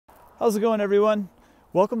How's it going, everyone?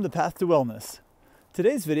 Welcome to Path to Wellness.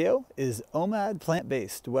 Today's video is OMAD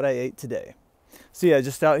plant-based, what I ate today. So yeah,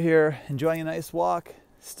 just out here enjoying a nice walk.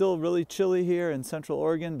 Still really chilly here in Central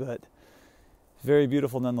Oregon, but very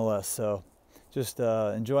beautiful nonetheless. So just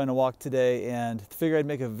enjoying a walk today, and figured I'd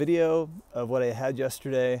make a video of what I had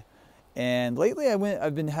yesterday. And lately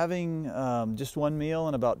I've been having just one meal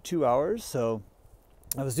in about 2 hours. So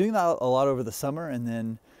I was doing that a lot over the summer, and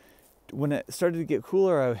then when it started to get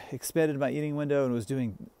cooler, I expanded my eating window and was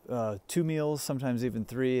doing 2 meals, sometimes even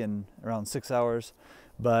 3 in around 6 hours.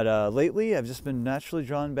 But lately, I've just been naturally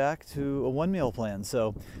drawn back to a 1-meal plan.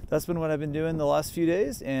 So that's been what I've been doing the last few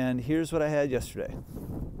days, and here's what I had yesterday.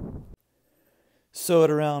 So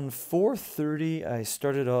at around 4:30, I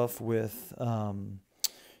started off with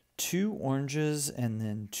 2 oranges and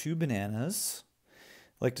then 2 bananas.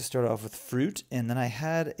 I like to start off with fruit, and then I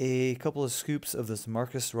had a couple of scoops of this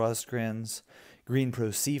Marcus Roscran's Green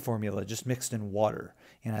Pro C formula just mixed in water.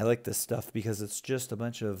 And I like this stuff because it's just a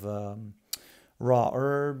bunch of raw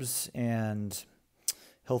herbs and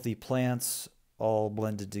healthy plants all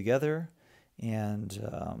blended together, and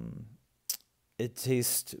it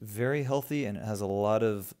tastes very healthy, and it has a lot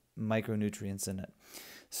of micronutrients in it.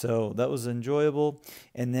 So that was enjoyable.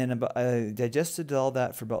 And then I digested all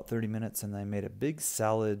that for about 30 minutes, and I made a big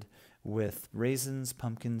salad with raisins,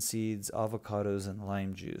 pumpkin seeds, avocados, and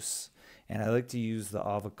lime juice. And I like to use the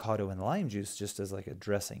avocado and lime juice just as like a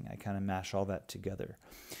dressing. I kind of mash all that together.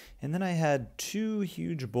 And then I had 2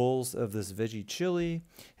 huge bowls of this veggie chili.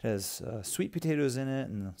 It has sweet potatoes in it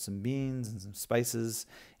and some beans and some spices.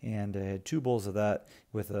 And I had 2 bowls of that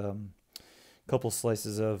with couple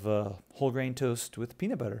slices of whole grain toast with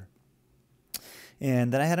peanut butter.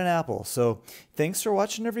 And then I had an apple. So thanks for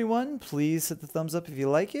watching, everyone. Please hit the thumbs up if you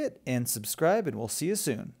like it, and subscribe, and we'll see you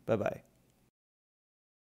soon. Bye-bye.